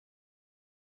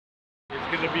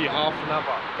gonna be half an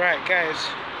hour. Right, guys.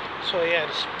 So yeah,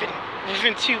 it's been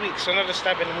within 2 weeks. Another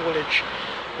stabbing in Woolwich.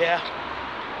 Yeah.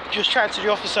 Just chatting to the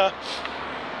officer.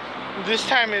 This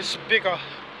time is bigger,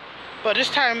 but this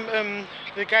time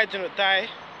the guy didn't die.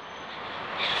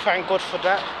 Thank God for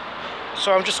that.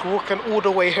 So I'm just walking all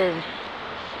the way home.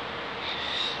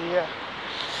 Yeah.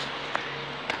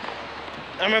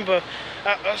 I remember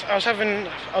I was having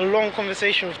a long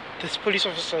conversation with this police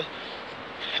officer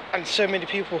and so many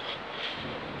people.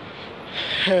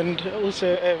 And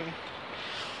also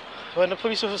when the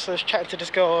police officer was chatting to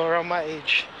this girl around my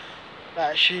age,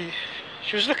 like she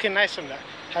was looking nice and that,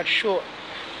 had shorts,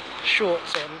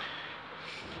 and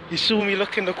he saw me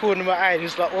look in the corner of my eye and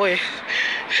he's like, oi.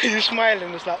 He was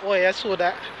smiling, it's like, oi, I saw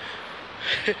that.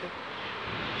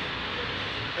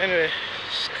 Anyway,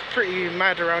 it's pretty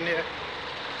mad around here.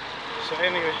 So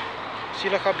anyway, see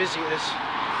look how busy it is.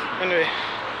 Anyway,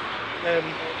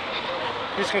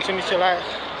 please continue to like,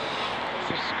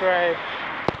 subscribe,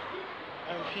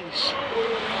 and peace.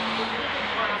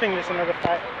 I think there's another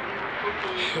fight.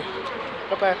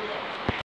 Bye bye.